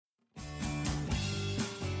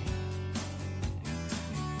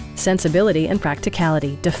Sensibility and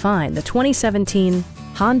practicality define the 2017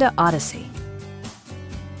 Honda Odyssey.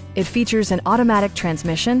 It features an automatic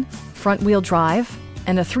transmission, front-wheel drive,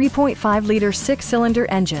 and a 3.5-liter six-cylinder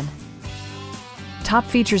engine. Top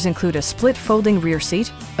features include a split folding rear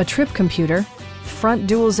seat, a trip computer, front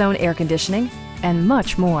dual-zone air conditioning, and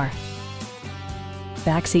much more.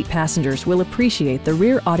 Backseat passengers will appreciate the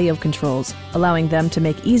rear audio controls, allowing them to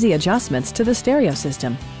make easy adjustments to the stereo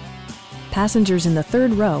system. Passengers in the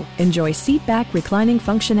third row enjoy seat-back reclining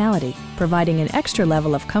functionality, providing an extra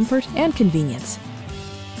level of comfort and convenience.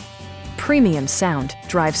 Premium sound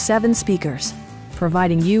drives 7 speakers,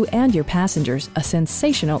 providing you and your passengers a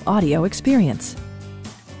sensational audio experience.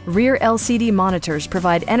 Rear LCD monitors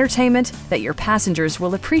provide entertainment that your passengers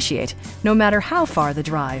will appreciate, no matter how far the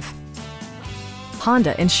drive.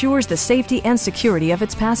 Honda ensures the safety and security of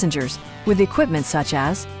its passengers with equipment such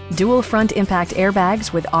as dual front impact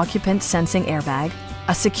airbags with occupant sensing airbag,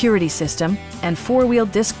 a security system, and 4-wheel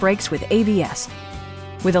disc brakes with ABS.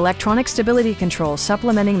 With electronic stability control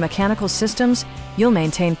supplementing mechanical systems, you'll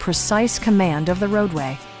maintain precise command of the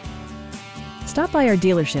roadway. Stop by our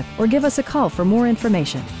dealership or give us a call for more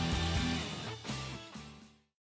information.